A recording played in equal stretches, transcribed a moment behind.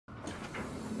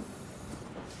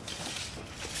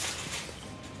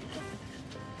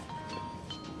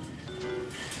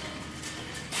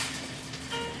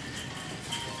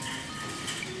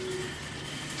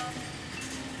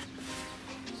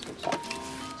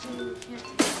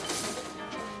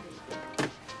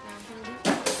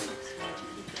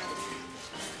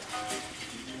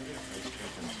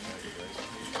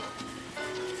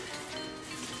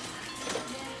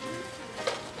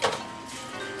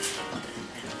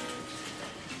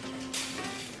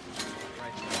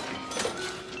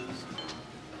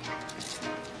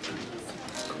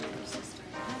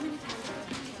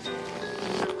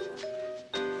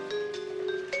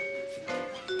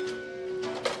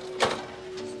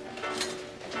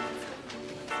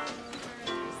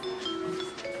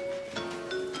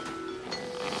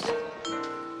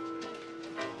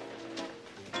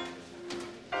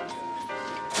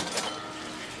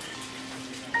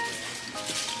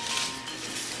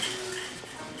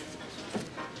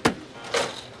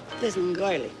Listen,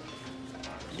 girlie,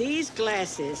 these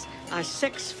glasses are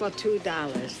 6 for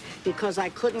 $2 because I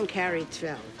couldn't carry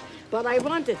 12. But I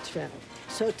wanted 12.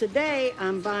 So today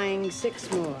I'm buying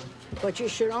 6 more. But you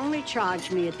should only charge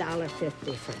me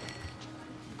 $1.50 for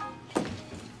that.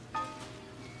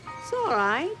 It's all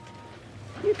right.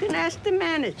 You can ask the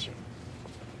manager.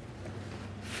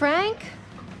 Frank,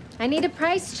 I need a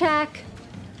price check.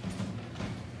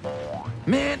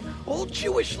 Man, old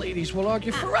Jewish ladies will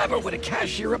argue forever with a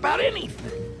cashier about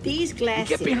anything. These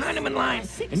glasses... You get behind them in line,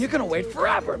 and you're gonna wait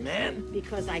forever, man.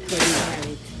 Because I couldn't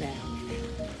carry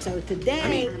 12. So today... I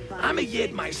mean, I'm a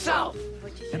Yid myself,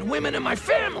 and women in my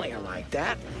family are like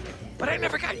that, but I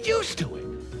never got used to it.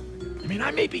 I mean, I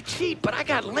may be cheap, but I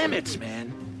got limits,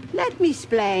 man. Let me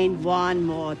explain one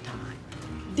more time.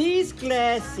 These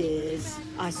glasses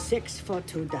are 6 for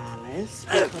 $2 because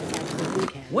I couldn't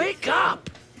carry. Wake up!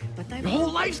 But Your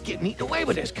whole life's getting eaten away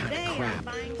with this kind of crap.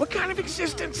 What kind of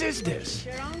existence is this?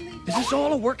 Is this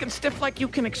all a working stiff like you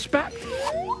can expect?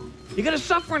 You gonna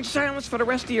suffer in silence for the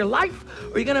rest of your life,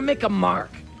 or you gonna make a mark?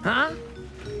 Huh?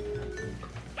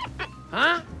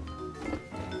 Huh?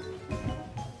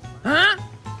 Huh?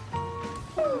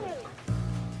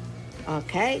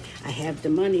 Okay, I have the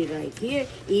money right here.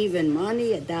 Even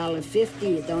money,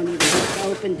 $1.50. You don't even have to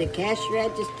open the cash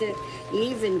register.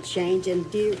 Even change and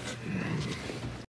deal.